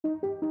From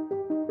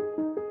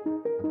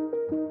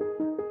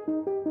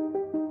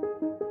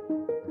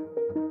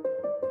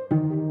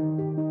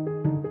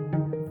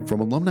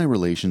Alumni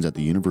Relations at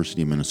the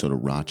University of Minnesota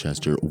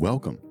Rochester,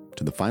 welcome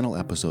to the final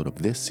episode of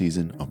this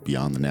season of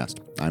Beyond the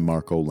Nest. I'm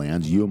Marco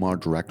Lands, UMR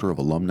Director of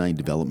Alumni and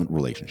Development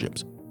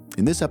Relationships.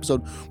 In this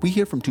episode, we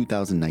hear from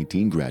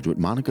 2019 graduate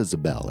Monica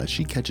Zabel as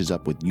she catches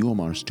up with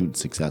UMR student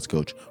success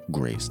coach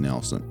Grace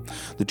Nelson.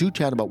 The two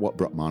chat about what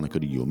brought Monica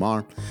to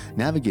UMR,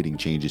 navigating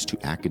changes to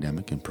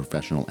academic and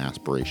professional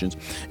aspirations,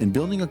 and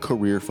building a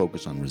career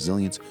focused on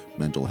resilience,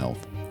 mental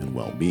health, and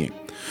well-being.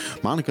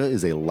 Monica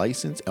is a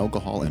licensed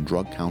alcohol and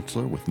drug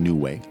counselor with New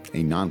Way,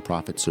 a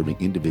nonprofit serving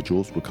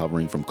individuals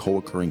recovering from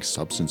co-occurring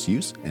substance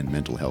use and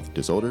mental health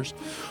disorders.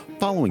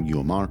 Following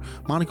UMR,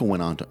 Monica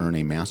went on to earn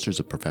a Master's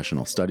of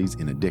Professional Studies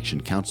in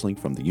Addiction Counseling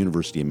from the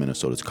University of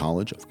Minnesota's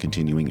College of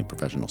Continuing and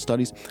Professional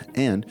Studies,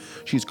 and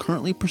she's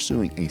currently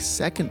pursuing a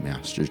second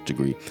master's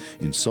degree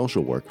in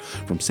social work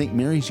from St.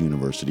 Mary's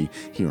University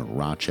here in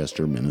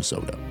Rochester,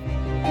 Minnesota.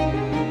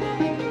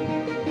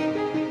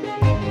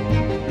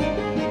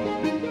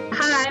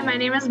 My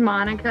name is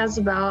Monica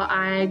Zabel.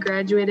 I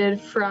graduated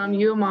from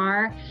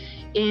UMR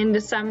in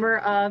December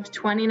of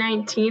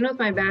 2019 with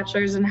my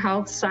bachelor's in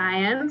health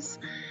science.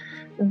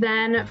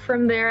 Then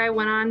from there, I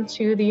went on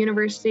to the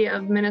University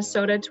of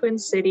Minnesota Twin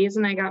Cities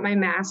and I got my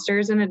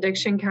master's in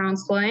addiction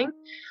counseling.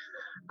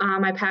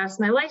 I passed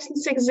my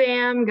license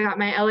exam, got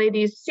my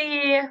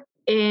LADC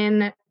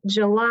in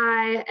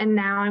July, and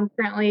now I'm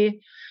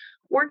currently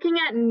working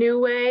at New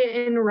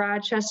Way in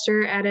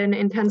Rochester at an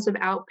intensive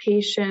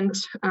outpatient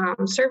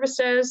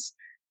services.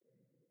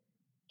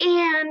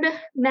 And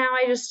now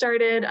I just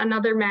started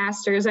another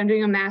master's. I'm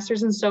doing a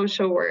master's in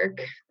social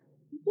work.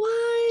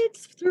 What?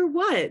 Through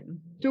what?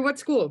 Through what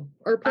school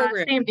or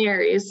program? St.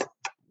 Mary's.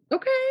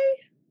 Okay.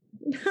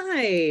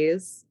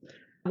 Nice.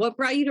 What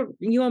brought you to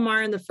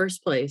UMR in the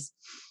first place?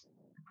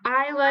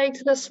 I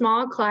liked the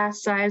small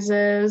class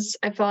sizes.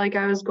 I felt like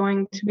I was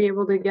going to be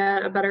able to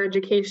get a better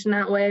education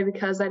that way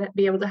because I'd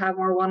be able to have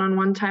more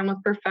one-on-one time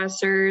with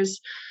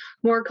professors,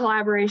 more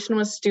collaboration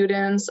with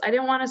students. I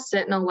didn't want to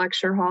sit in a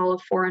lecture hall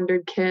of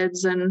 400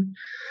 kids and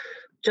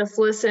just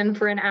listen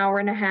for an hour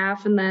and a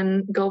half and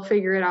then go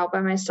figure it out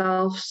by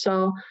myself.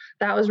 So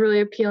that was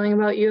really appealing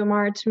about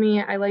UMR to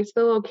me. I liked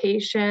the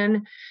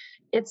location.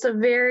 It's a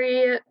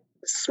very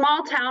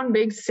small town,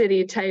 big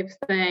city type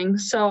thing.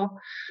 So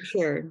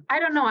sure. I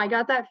don't know. I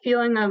got that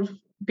feeling of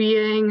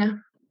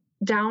being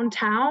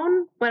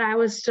downtown, but I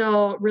was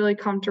still really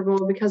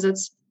comfortable because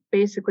it's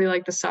basically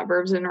like the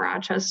suburbs in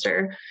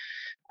Rochester.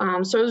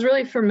 So it was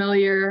really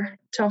familiar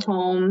to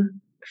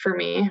home for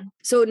me.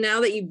 So now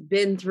that you've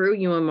been through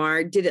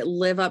UMR, did it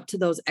live up to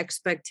those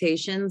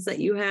expectations that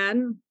you had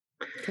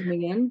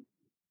coming in?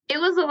 It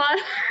was a lot.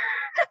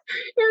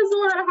 It was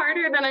a lot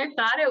harder than I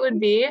thought it would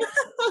be.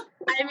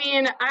 I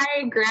mean,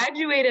 I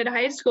graduated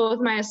high school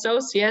with my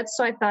associates,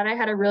 so I thought I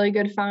had a really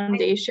good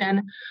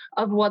foundation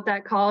of what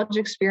that college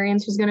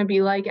experience was going to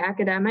be like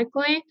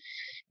academically.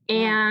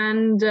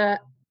 And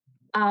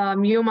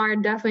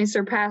UMR definitely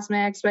surpassed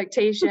my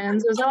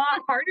expectations. It was a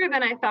lot harder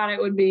than I thought it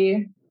would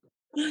be.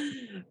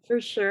 For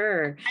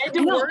sure. I had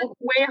to work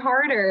way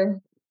harder.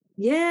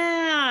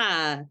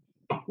 Yeah.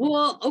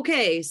 Well,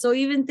 okay. So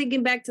even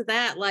thinking back to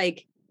that,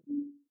 like,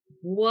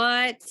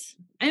 what?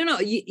 I don't know.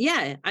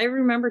 Yeah, I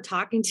remember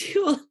talking to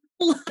you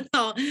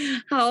about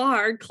how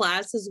hard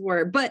classes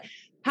were, but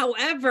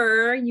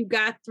however, you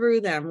got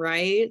through them,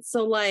 right?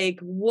 So like,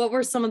 what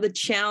were some of the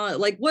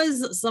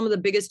some of the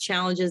biggest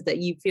challenges that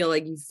you feel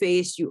like you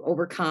faced, you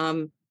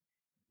overcome,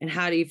 and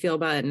how do you feel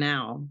about it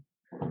now?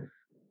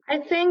 I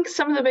think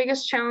some of the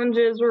biggest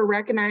challenges were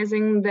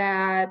recognizing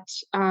that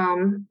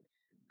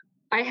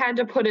I had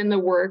to put in the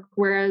work,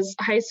 whereas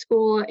high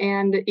school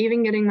and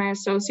even getting my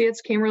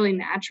associates came really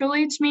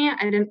naturally to me.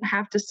 I didn't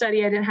have to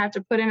study. I didn't have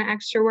to put in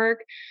extra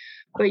work,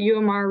 but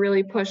UMR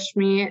really pushed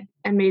me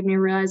and made me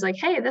realize like,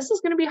 hey, this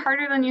is going to be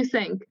harder than you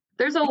think.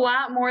 There's a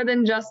lot more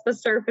than just the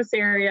surface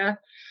area.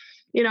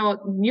 You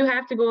know, you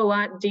have to go a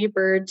lot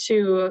deeper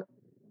to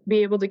be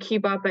able to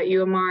keep up at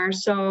UMR.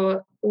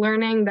 So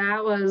learning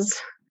that was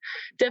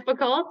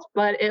difficult,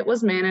 but it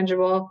was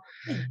manageable.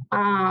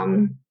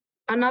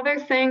 Another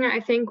thing I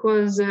think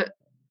was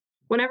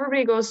when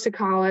everybody goes to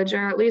college,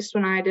 or at least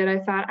when I did, I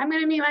thought, I'm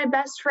going to meet my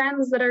best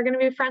friends that are going to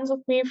be friends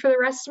with me for the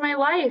rest of my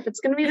life. It's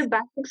going to be the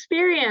best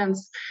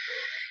experience.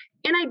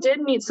 And I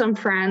did meet some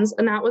friends,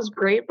 and that was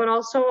great. But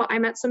also I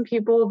met some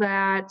people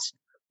that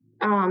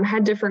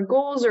had different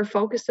goals or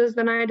focuses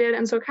than I did.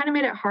 And so it kind of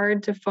made it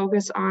hard to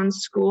focus on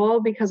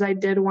school because I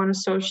did want to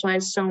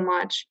socialize so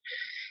much.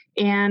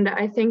 And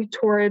I think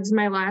towards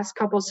my last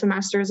couple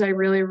semesters, I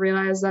really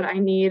realized that I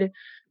need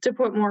to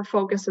put more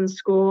focus in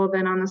school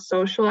than on the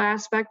social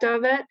aspect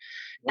of it.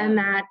 Yeah. And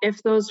that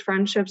if those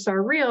friendships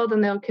are real,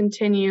 then they'll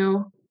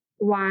continue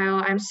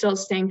while I'm still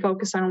staying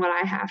focused on what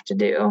I have to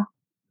do.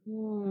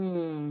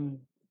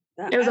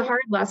 It was a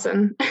hard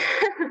lesson.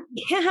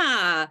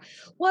 Yeah.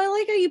 Well, I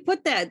like how you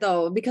put that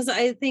though, because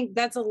I think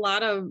that's a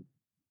lot of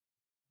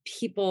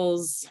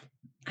people's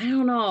I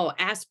don't know,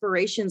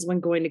 aspirations when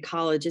going to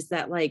college. Is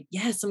that like,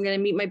 yes, I'm going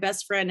to meet my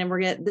best friend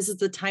and this is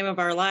the time of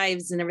our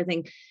lives and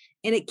everything.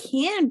 And it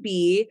can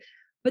be,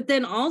 but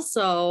then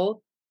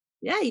also,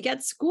 yeah, you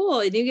got school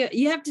and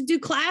you have to do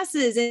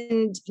classes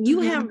and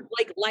you have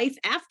like life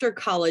after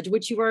college,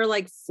 which you are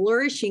like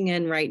flourishing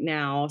in right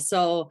now.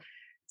 So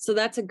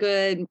that's a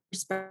good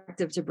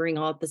perspective to bring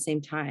all at the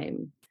same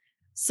time.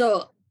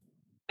 So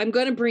I'm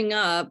going to bring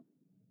up,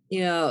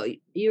 you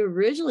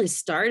originally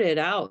started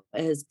out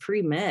as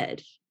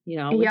pre-med, we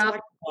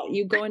talked about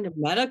you going to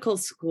medical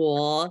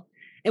school,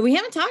 and we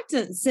haven't talked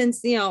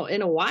since,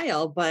 in a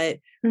while, but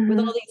with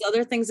all these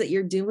other things that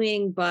you're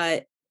doing.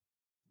 But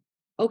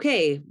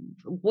okay,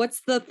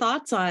 what's the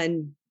thoughts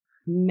on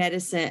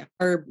medicine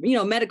or,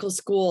 medical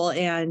school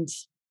and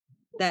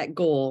that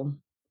goal?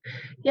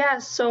 Yeah,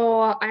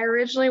 so I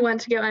originally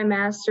went to get my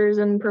master's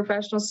in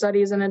professional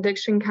studies and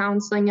addiction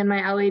counseling in my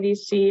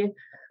LADC,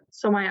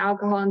 so my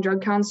alcohol and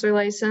drug counselor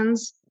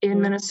license in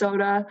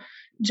Minnesota,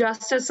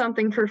 just as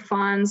something for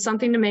fun,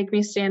 something to make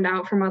me stand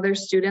out from other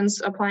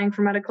students applying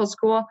for medical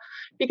school,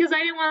 because I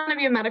didn't want to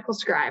be a medical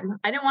scribe.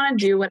 I didn't want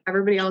to do what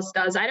everybody else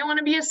does. I didn't want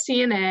to be a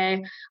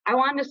CNA. I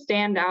wanted to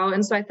stand out.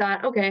 And so I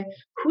thought, okay,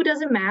 who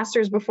does a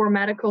master's before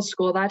medical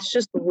school? That's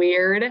just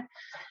weird.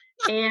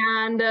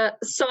 And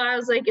so I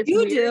was like, it's you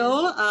weird. Do.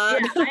 Yeah,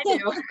 I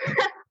do.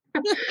 I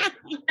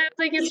was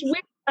like, it's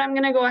weird. I'm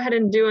going to go ahead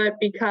and do it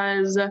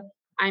because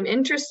I'm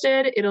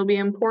interested. It'll be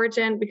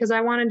important because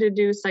I wanted to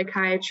do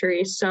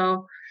psychiatry.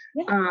 So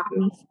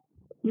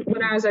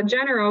when I was at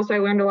Generals, I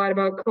learned a lot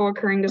about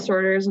co-occurring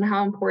disorders and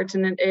how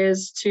important it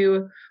is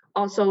to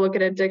also look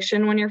at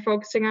addiction when you're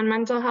focusing on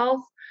mental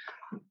health.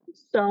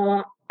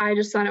 So I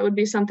just thought it would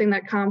be something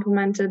that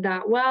complemented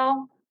that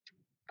well.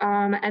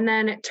 And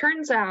then it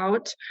turns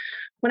out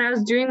when I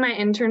was doing my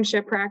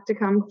internship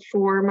practicum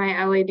for my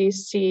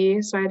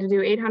LADC, so I had to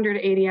do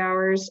 880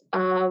 hours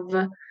of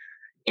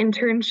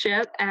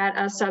internship at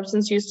a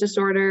substance use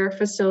disorder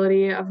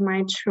facility of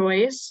my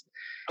choice.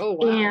 Oh,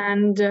 wow.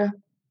 And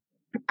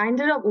I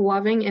ended up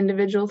loving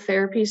individual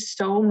therapy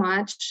so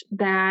much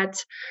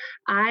that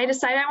I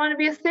decided I want to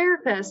be a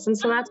therapist. And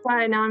so that's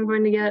why now I'm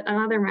going to get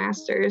another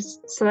master's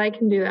so that I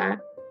can do that.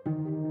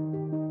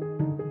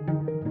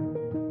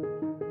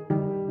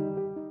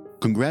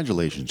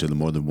 Congratulations to the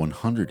more than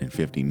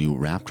 150 new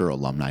Raptor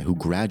alumni who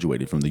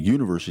graduated from the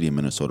University of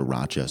Minnesota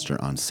Rochester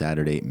on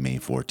Saturday, May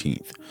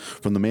 14th.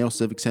 From the Mayo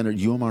Civic Center,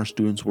 UMR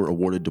students were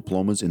awarded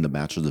diplomas in the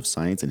Bachelor's of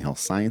Science in Health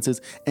Sciences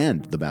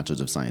and the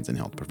Bachelor's of Science in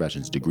Health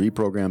Professions degree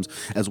programs,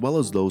 as well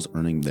as those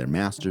earning their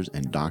master's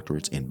and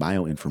doctorates in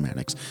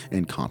bioinformatics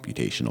and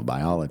computational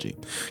biology.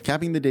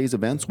 Capping the day's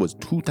events was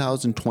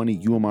 2020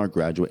 UMR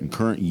graduate and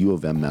current U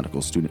of M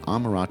medical student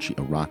Amarachi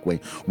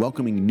Arakwe,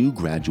 welcoming new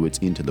graduates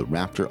into the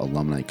Raptor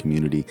alumni community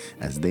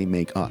as they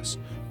make us,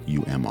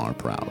 UMR,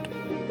 proud.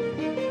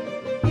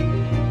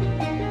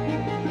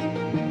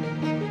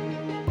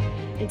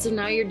 And so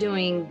now you're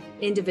doing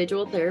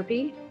individual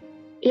therapy?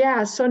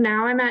 Yeah, so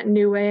now I'm at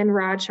New Way in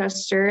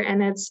Rochester,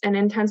 and it's an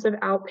intensive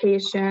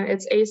outpatient.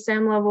 It's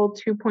ASAM level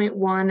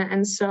 2.1.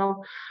 And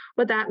so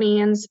what that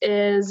means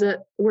is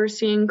we're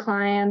seeing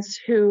clients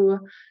who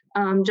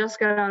just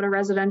got out of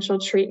residential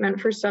treatment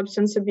for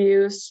substance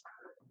abuse,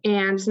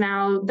 and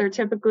now they're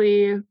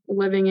typically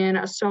living in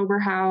a sober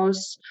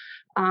house.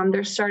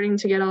 They're starting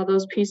to get all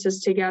those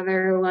pieces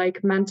together,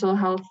 like mental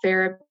health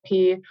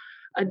therapy,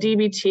 a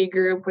DBT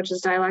group, which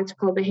is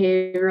dialectical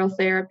behavioral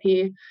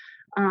therapy.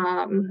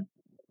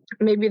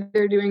 Maybe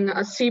they're doing a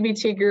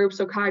CBT group,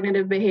 so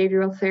cognitive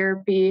behavioral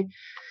therapy.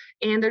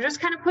 And they're just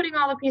kind of putting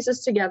all the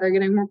pieces together,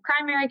 getting more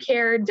primary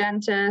care,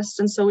 dentists.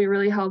 And so we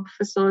really help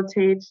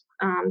facilitate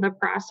the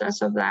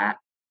process of that.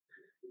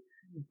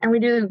 And we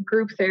do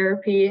group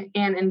therapy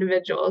and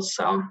individuals.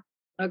 So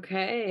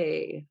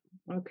okay.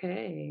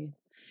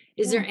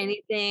 Is there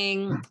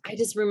anything, I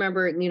just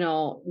remember,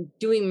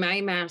 doing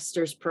my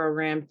master's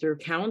program through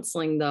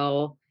counseling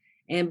though,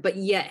 but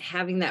yet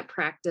having that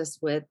practice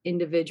with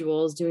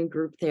individuals, doing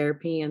group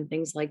therapy and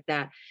things like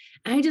that.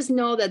 And I just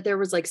know that there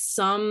was like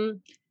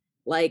some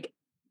like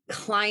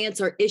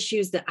clients or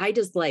issues that I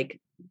just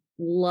like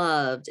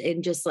loved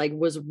and just like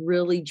was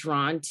really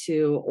drawn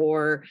to,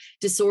 or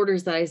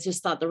disorders that I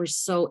just thought that were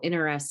so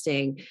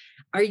interesting.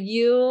 Are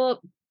you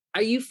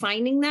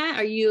finding that?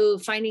 Are you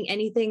finding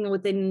anything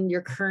within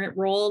your current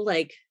role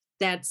like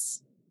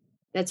that's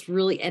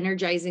really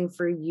energizing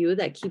for you,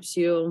 that keeps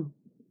you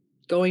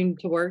going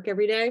to work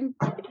every day?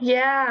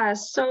 Yeah,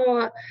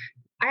 so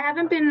I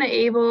haven't been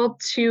able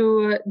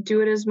to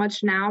do it as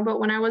much now, but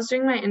when I was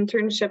doing my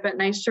internship at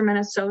Nystrom and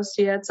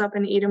Associates up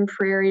in Eden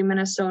Prairie,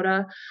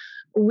 Minnesota,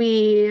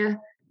 we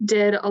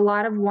did a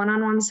lot of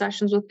one-on-one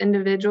sessions with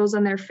individuals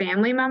and their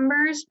family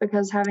members,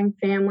 because having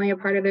family a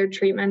part of their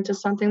treatment is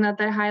something that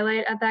they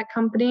highlight at that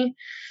company.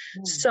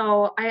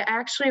 So I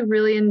actually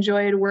really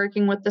enjoyed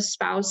working with the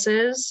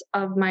spouses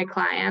of my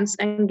clients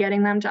and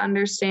getting them to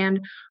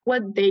understand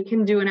what they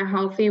can do in a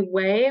healthy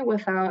way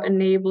without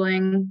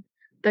enabling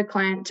the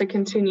client to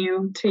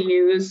continue to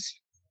use.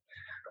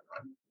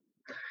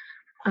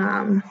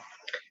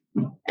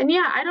 And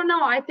yeah, I don't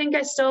know. I think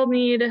I still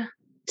need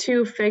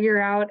to figure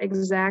out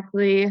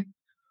exactly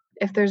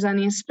if there's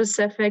any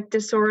specific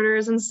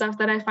disorders and stuff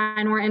that I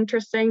find more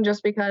interesting,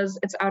 just because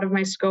it's out of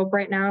my scope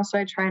right now. So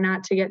I try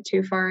not to get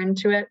too far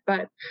into it.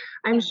 But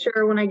I'm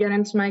sure when I get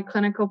into my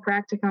clinical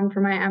practicum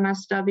for my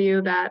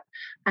MSW that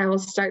I will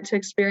start to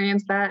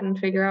experience that and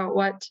figure out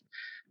what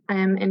I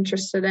am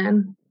interested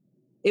in.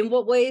 In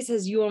what ways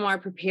has UMR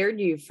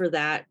prepared you for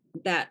that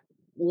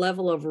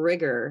level of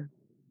rigor?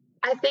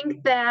 I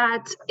think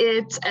that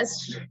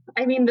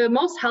the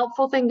most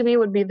helpful thing to me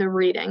would be the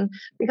reading,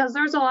 because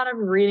there's a lot of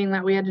reading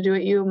that we had to do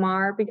at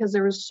UMR because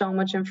there was so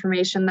much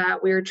information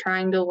that we were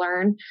trying to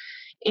learn.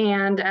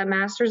 And at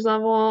master's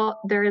level,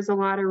 there is a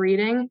lot of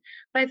reading.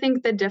 But I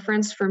think the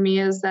difference for me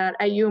is that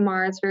at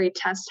UMR, it's very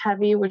test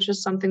heavy, which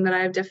is something that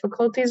I have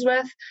difficulties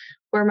with,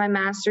 where my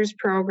master's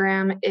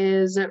program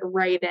is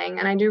writing,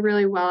 and I do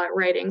really well at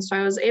writing. So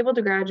I was able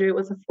to graduate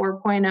with a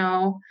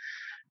 4.0.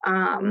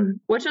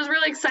 Which was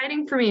really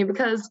exciting for me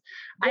because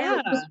I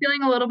was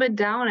feeling a little bit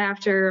down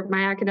after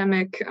my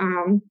academic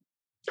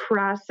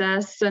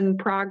process and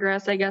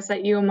progress, I guess,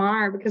 at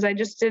UMR, because I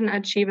just didn't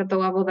achieve at the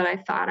level that I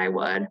thought I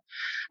would.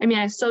 I mean,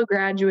 I still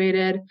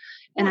graduated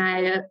and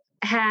I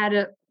had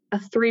a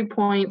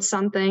 3-point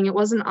something. It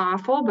wasn't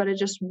awful, but it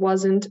just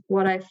wasn't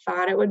what I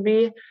thought it would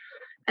be.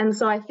 And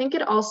so I think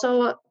it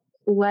also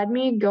led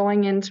me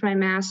going into my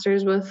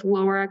master's with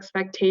lower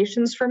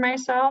expectations for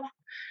myself,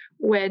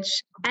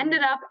 which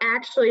ended up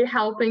actually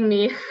helping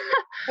me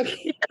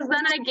because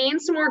then I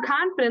gained some more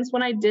confidence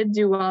when I did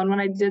do well and when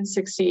I did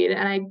succeed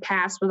and I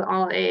passed with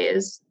all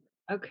A's.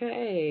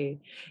 Okay.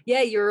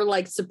 Yeah, you're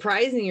like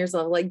surprising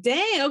yourself, like,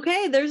 dang,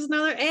 okay, there's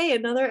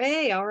another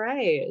A. All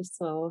right.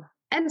 So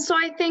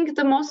I think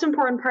the most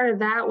important part of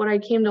that, what I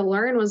came to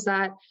learn, was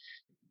that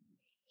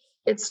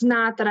it's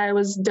not that I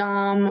was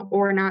dumb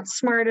or not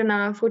smart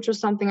enough, which was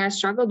something I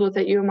struggled with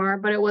at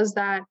UMR, but it was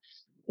that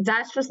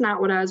that's just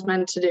not what I was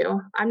meant to do.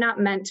 I'm not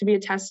meant to be a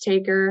test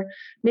taker.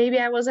 Maybe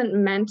I wasn't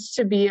meant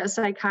to be a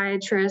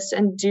psychiatrist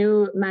and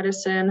do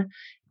medicine.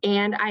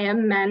 And I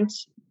am meant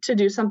to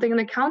do something in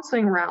the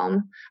counseling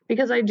realm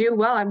because I do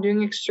well. I'm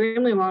doing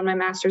extremely well in my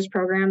master's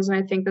programs. And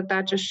I think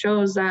that just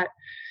shows that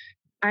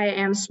I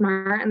am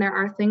smart and there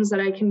are things that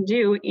I can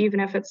do, even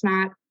if it's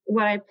not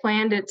what I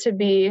planned it to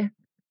be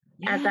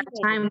at that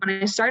time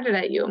when I started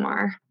at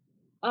UMR.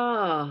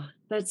 Oh,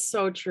 that's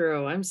so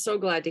true. I'm so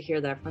glad to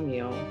hear that from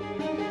you.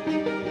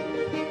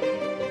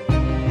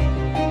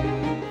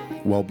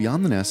 While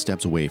Beyond the Nest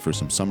steps away for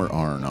some summer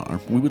R&R,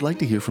 we would like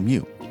to hear from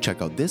you.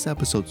 Check out this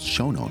episode's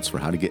show notes for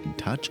how to get in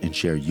touch and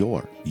share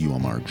your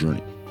UMR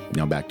journey.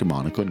 Now back to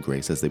Monica and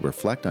Grace as they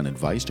reflect on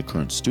advice to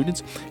current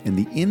students and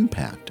the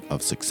impact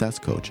of success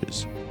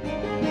coaches.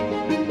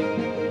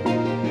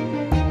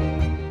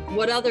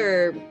 What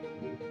other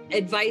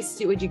advice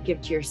would you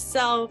give to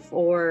yourself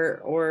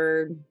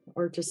or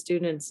to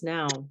students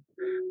now?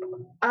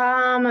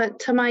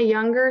 To my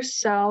younger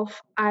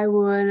self, I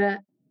would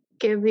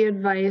give the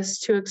advice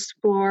to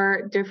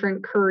explore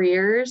different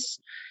careers,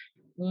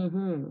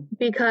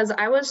 because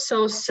I was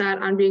so set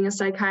on being a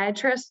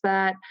psychiatrist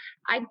that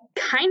I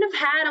kind of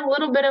had a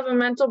little bit of a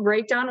mental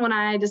breakdown when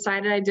I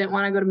decided I didn't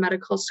want to go to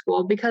medical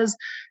school, because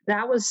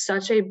that was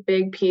such a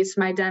big piece of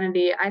my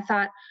identity. I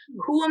thought,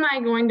 who am I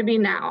going to be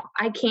now?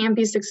 I can't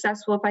be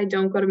successful if I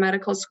don't go to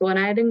medical school. And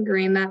I had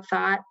ingrained that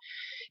thought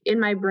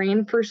in my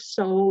brain for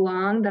so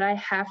long that I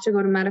have to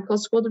go to medical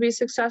school to be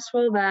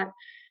successful, that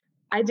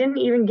I didn't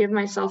even give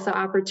myself the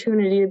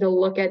opportunity to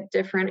look at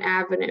different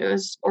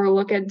avenues or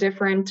look at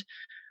different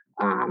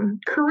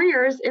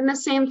careers in the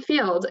same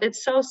field.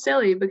 It's so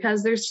silly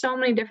because there's so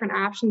many different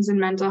options in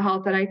mental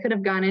health that I could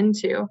have gone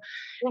into.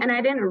 And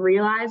I didn't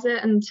realize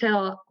it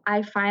until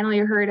I finally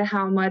heard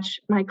how much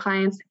my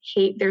clients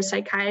hate their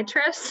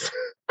psychiatrists.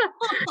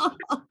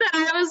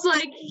 I was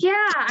like,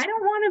 yeah, I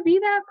don't want to be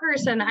that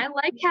person. I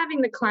like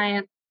having the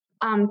client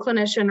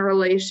clinician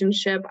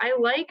relationship. I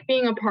like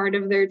being a part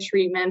of their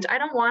treatment. I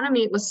don't want to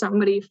meet with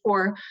somebody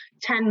for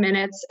 10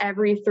 minutes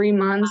every 3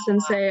 months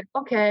and say,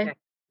 okay,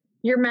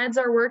 your meds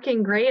are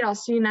working great. I'll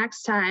see you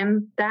next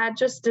time. That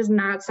just does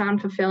not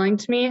sound fulfilling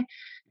to me.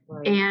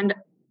 Right. And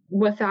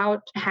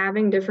without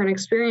having different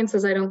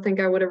experiences, I don't think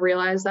I would have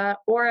realized that,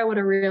 or I would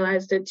have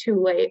realized it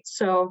too late.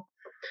 So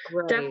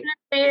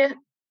definitely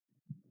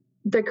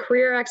the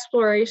career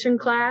exploration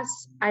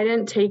class, I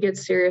didn't take it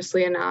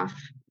seriously enough.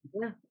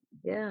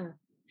 Yeah.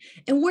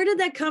 And where did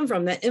that come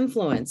from? That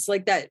influence,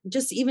 like that,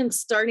 just even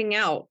starting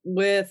out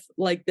with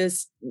like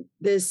this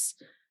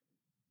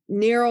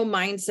narrow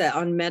mindset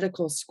on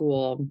medical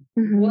school.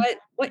 What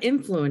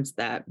influenced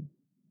that?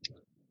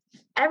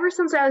 Ever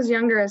since I was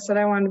younger, I said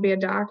I wanted to be a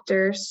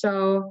doctor.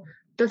 So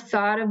the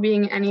thought of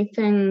being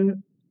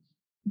anything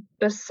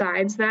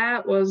besides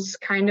that was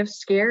kind of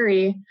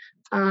scary.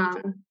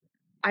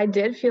 I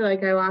did feel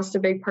like I lost a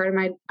big part of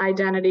my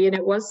identity, and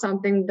it was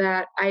something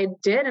that I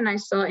did and I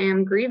still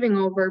am grieving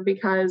over,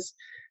 because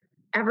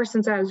ever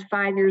since I was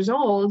 5 years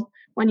old,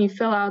 when you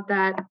fill out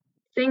that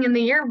thing in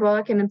the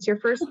yearbook and it's your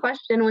first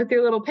question with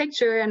your little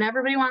picture and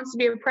everybody wants to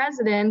be a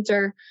president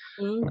or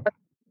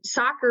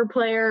soccer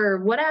player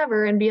or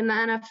whatever and be in the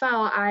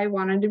NFL. I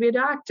wanted to be a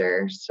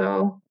doctor.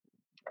 So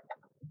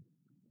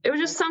it was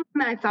just something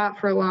that I thought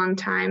for a long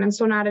time. And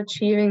so not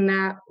achieving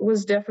that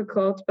was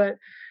difficult, but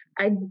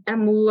I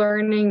am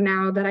learning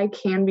now that I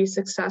can be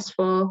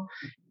successful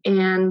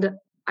and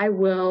I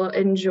will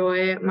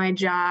enjoy my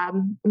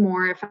job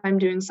more if I'm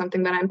doing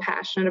something that I'm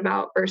passionate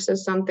about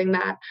versus something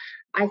that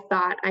I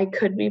thought I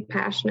could be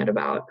passionate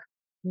about.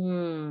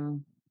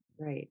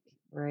 Right.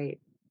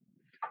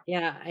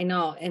 Yeah, I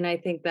know. And I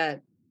think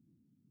that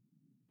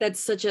that's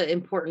such an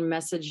important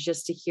message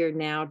just to hear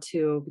now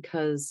too,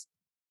 because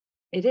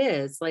it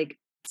is like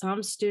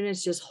some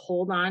students just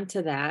hold on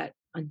to that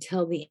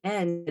until the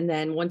end. And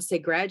then once they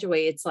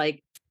graduate, it's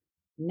like,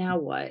 now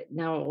what?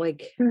 Now,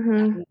 like,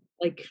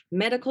 like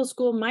medical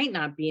school might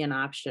not be an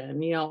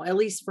option, at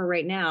least for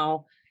right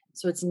now.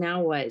 So it's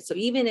now what? So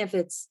even if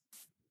it's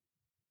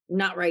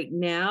not right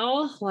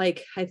now,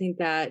 like, I think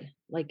that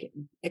like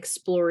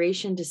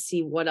exploration to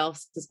see what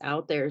else is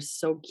out there is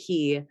so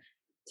key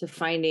to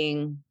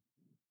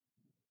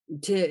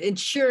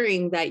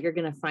ensuring that you're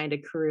going to find a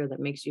career that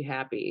makes you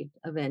happy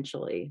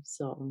eventually.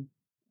 So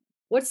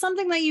what's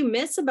something that you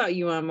miss about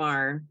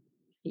UMR?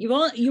 You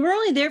were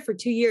only there for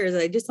 2 years.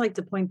 I just like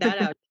to point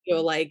that out.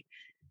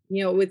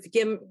 With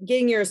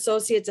getting your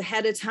associates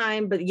ahead of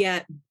time, but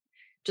yet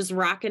just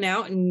rocking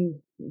out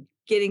and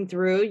getting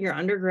through your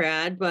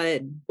undergrad.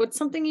 But what's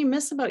something you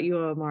miss about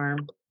UMR?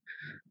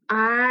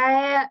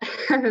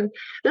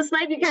 This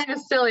might be kind of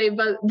silly,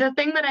 but the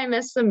thing that I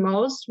missed the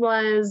most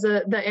was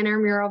the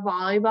intramural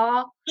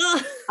volleyball.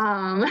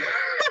 I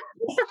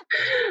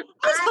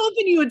was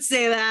hoping you would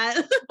say that.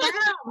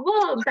 Yeah,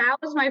 well, that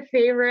was my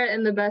favorite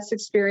and the best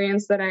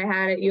experience that I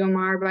had at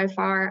UMR by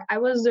far. I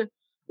was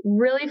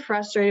really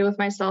frustrated with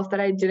myself that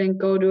I didn't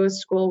go to a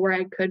school where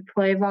I could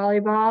play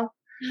volleyball.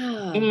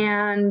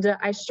 And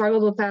I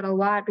struggled with that a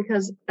lot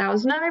because that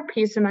was another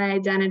piece of my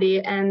identity.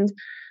 And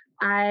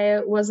I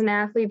was an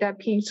athlete that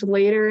peaked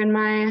later in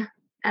my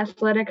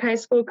athletic high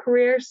school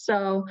career.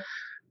 So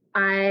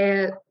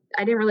I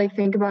didn't really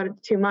think about it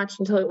too much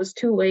until it was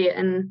too late.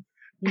 And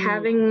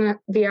having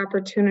the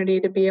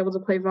opportunity to be able to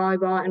play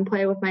volleyball and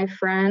play with my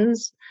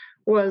friends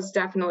was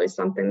definitely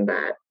something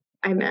that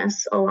I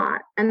miss a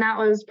lot. And that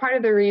was part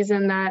of the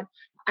reason that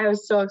I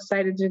was so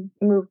excited to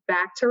move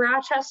back to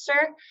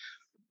Rochester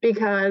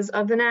because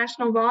of the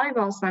National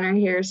Volleyball Center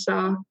here.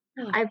 So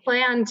I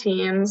play on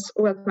teams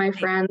with my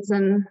friends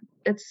and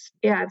it's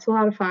a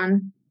lot of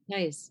fun.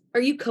 Nice.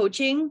 Are you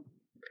coaching?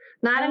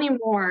 Not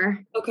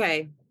anymore.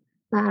 Okay.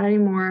 Not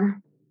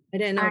anymore. I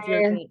didn't know if you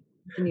were going to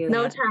continue that.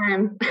 No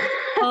time.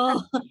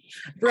 Oh,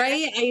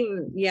 right?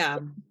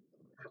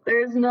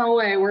 There's no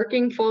way.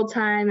 Working full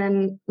time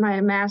and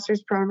my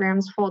master's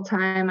program's full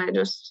time. I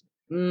just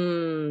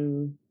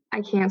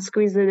I can't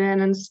squeeze it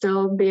in and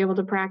still be able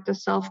to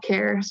practice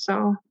self-care.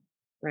 So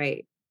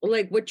right. Well,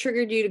 like what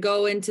triggered you to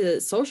go into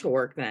social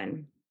work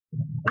then?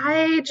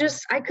 I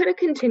could have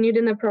continued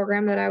in the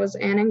program that I was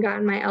in and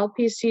gotten my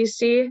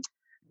LPCC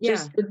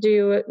just to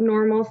do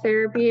normal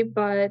therapy,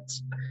 but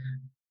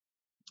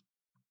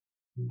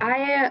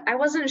I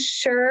wasn't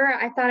sure.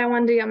 I thought I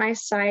wanted to get my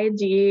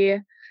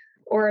PsyD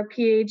or a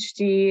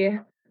PhD,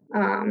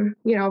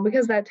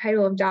 because that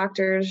title of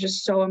doctor is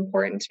just so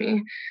important to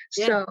me.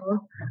 Yeah.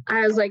 So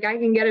I was like, I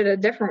can get it a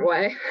different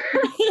way.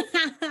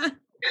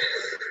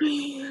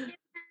 The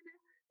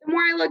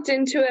more I looked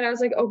into it, I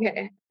was like,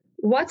 okay,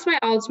 what's my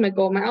ultimate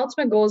goal? My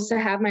ultimate goal is to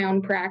have my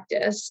own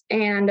practice.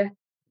 And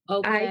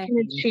I can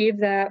achieve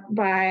that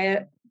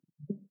by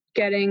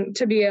getting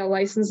to be a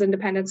licensed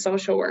independent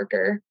social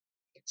worker.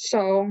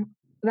 So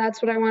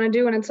that's what I want to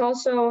do. And it's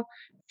also,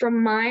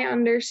 from my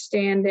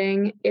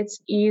understanding,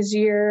 it's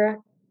easier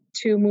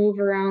to move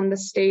around the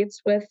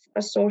states with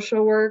a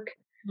social work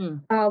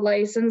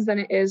license than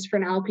it is for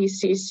an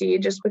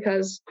LPCC, just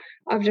because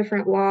of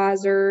different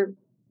laws or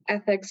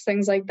ethics,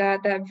 things like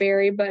that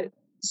vary. But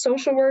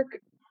social work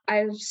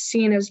I've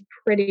seen is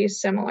pretty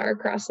similar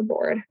across the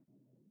board.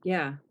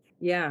 Yeah.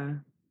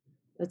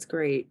 That's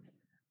great.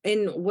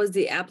 And was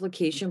the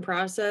application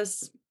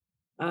process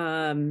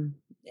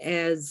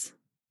as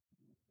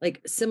like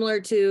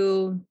similar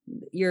to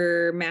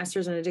your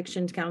master's in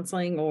addiction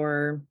counseling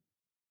or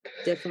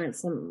different?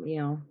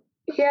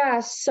 Yeah.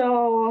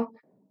 So,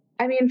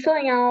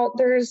 filling out,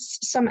 there's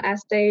some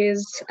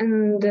essays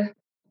and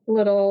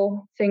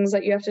little things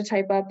that you have to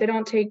type up. They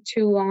don't take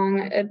too long.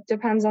 It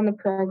depends on the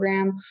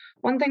program.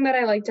 One thing that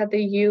I liked at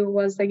the U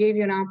was they gave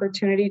you an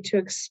opportunity to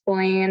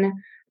explain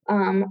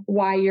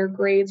why your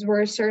grades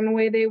were a certain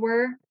way they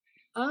were.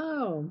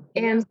 Oh.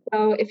 Yeah. And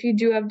so if you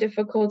do have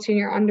difficulty in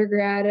your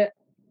undergrad,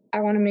 I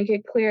want to make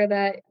it clear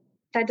that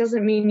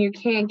doesn't mean you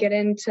can't get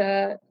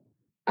into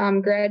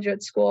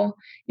graduate school.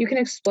 You can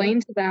explain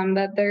to them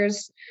that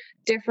there's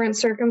different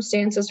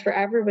circumstances for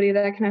everybody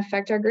that can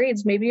affect our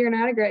grades. Maybe you're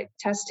not a great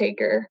test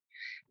taker.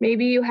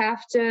 Maybe you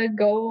have to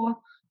go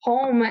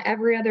home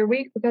every other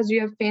week because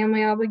you have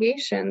family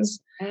obligations.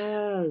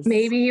 Yes.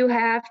 Maybe you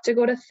have to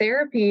go to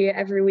therapy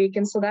every week,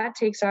 and so that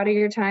takes out of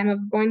your time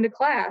of going to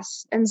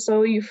class, and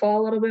so you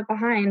fall a little bit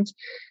behind.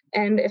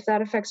 And if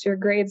that affects your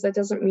grades, that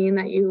doesn't mean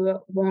that you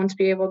won't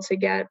be able to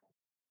get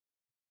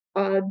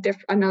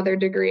another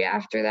degree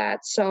after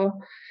that. So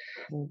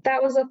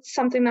that was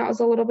something that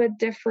was a little bit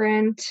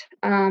different.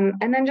 And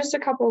then just a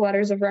couple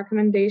letters of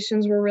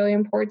recommendations were really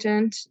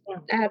important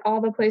at all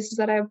the places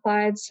that I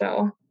applied.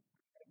 So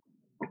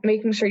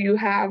making sure you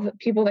have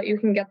people that you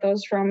can get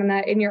those from, and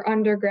that in your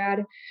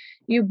undergrad,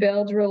 you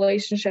build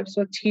relationships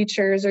with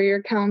teachers or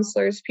your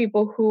counselors,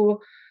 people who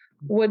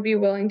would be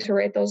willing to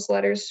write those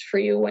letters for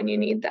you when you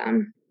need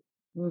them.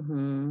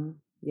 Mm-hmm.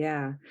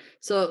 Yeah.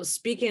 So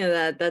speaking of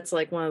that, that's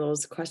like one of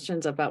those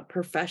questions about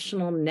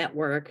professional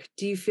network.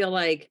 Do you feel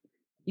like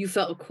you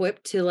felt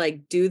equipped to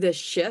like do the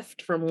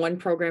shift from one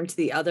program to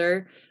the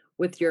other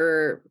with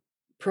your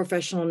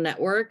professional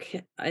network?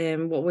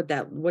 And what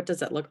does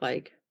that look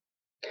like?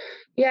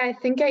 Yeah, I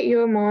think at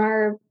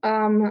UMR,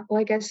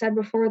 like I said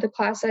before, the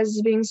class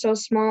sizes being so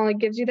small, it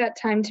gives you that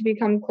time to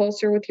become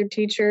closer with your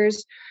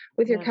teachers,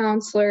 with your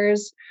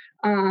counselors,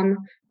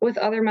 with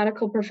other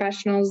medical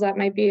professionals that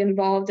might be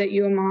involved at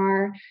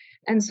UMR.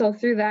 And so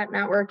through that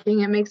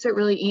networking, it makes it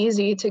really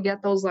easy to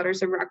get those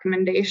letters of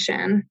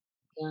recommendation.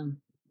 Yeah.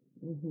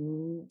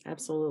 Mm-hmm.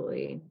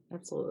 Absolutely.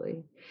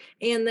 Absolutely.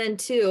 And then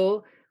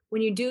too,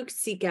 when you do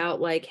seek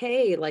out like,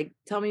 hey, like,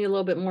 tell me a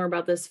little bit more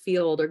about this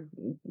field, or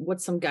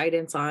what's some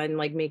guidance on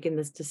like making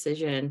this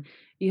decision,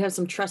 you have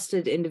some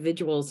trusted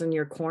individuals in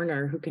your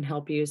corner who can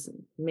help you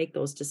make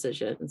those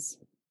decisions.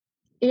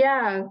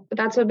 Yeah,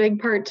 that's a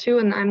big part too.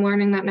 And I'm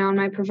learning that now in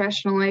my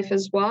professional life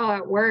as well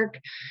at work.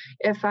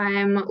 If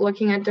I'm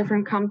looking at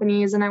different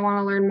companies and I want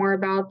to learn more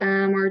about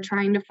them, or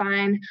trying to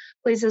find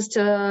places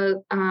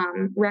to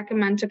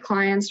recommend to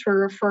clients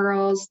for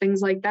referrals,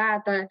 things like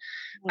that,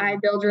 I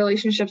build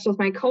relationships with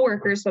my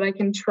coworkers so that I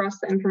can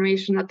trust the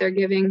information that they're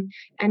giving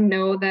and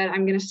know that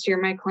I'm going to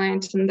steer my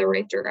clients in the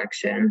right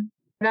direction.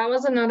 That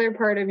was another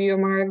part of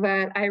UMR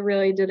that I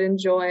really did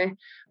enjoy.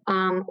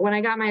 When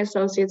I got my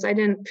associates, I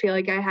didn't feel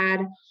like I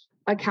had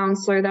a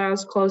counselor that I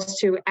was close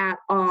to at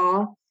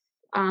all.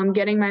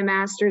 Getting my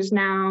master's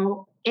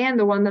now, and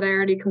the one that I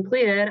already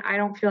completed, I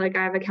don't feel like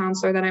I have a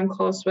counselor that I'm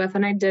close with.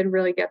 And I did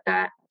really get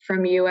that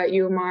from you at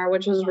UMR,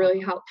 which was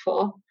really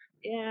helpful.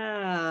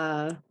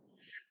 Yeah.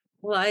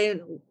 Well,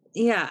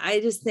 I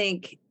just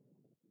think,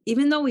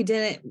 even though we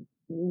didn't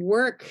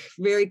work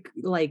very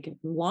like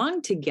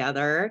long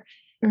together,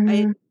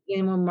 Mm-hmm.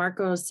 And when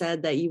Marco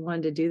said that you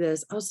wanted to do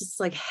this, I was just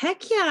like,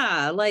 heck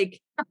yeah.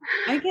 Like,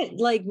 I get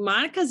like,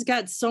 Monica's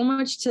got so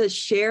much to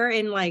share,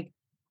 and like,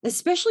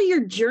 especially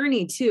your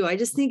journey too. I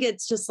just think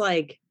it's just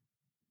like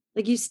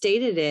you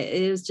stated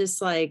it was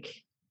just like,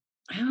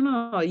 I don't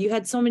know, you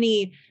had so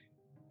many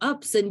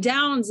ups and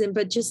downs,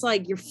 but just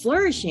like you're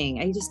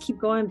flourishing. I just keep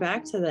going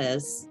back to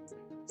this.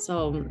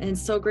 So, and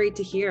it's so great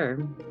to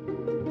hear.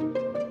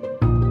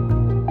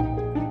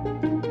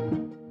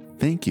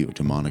 Thank you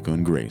to Monica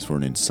and Grace for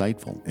an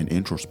insightful and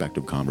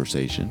introspective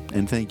conversation,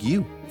 and thank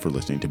you for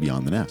listening to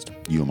Beyond the Nest,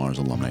 UMR's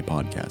alumni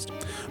podcast.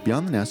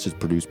 Beyond the Nest is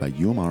produced by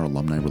UMR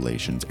Alumni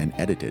Relations and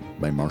edited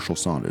by Marshall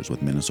Saunders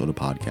with Minnesota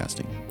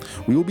Podcasting.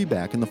 We will be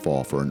back in the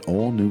fall for an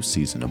all-new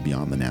season of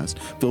Beyond the Nest,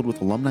 filled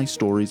with alumni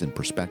stories and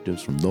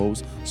perspectives from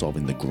those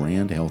solving the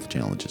grand health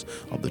challenges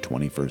of the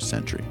 21st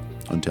century.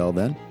 Until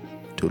then,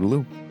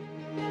 toodaloo.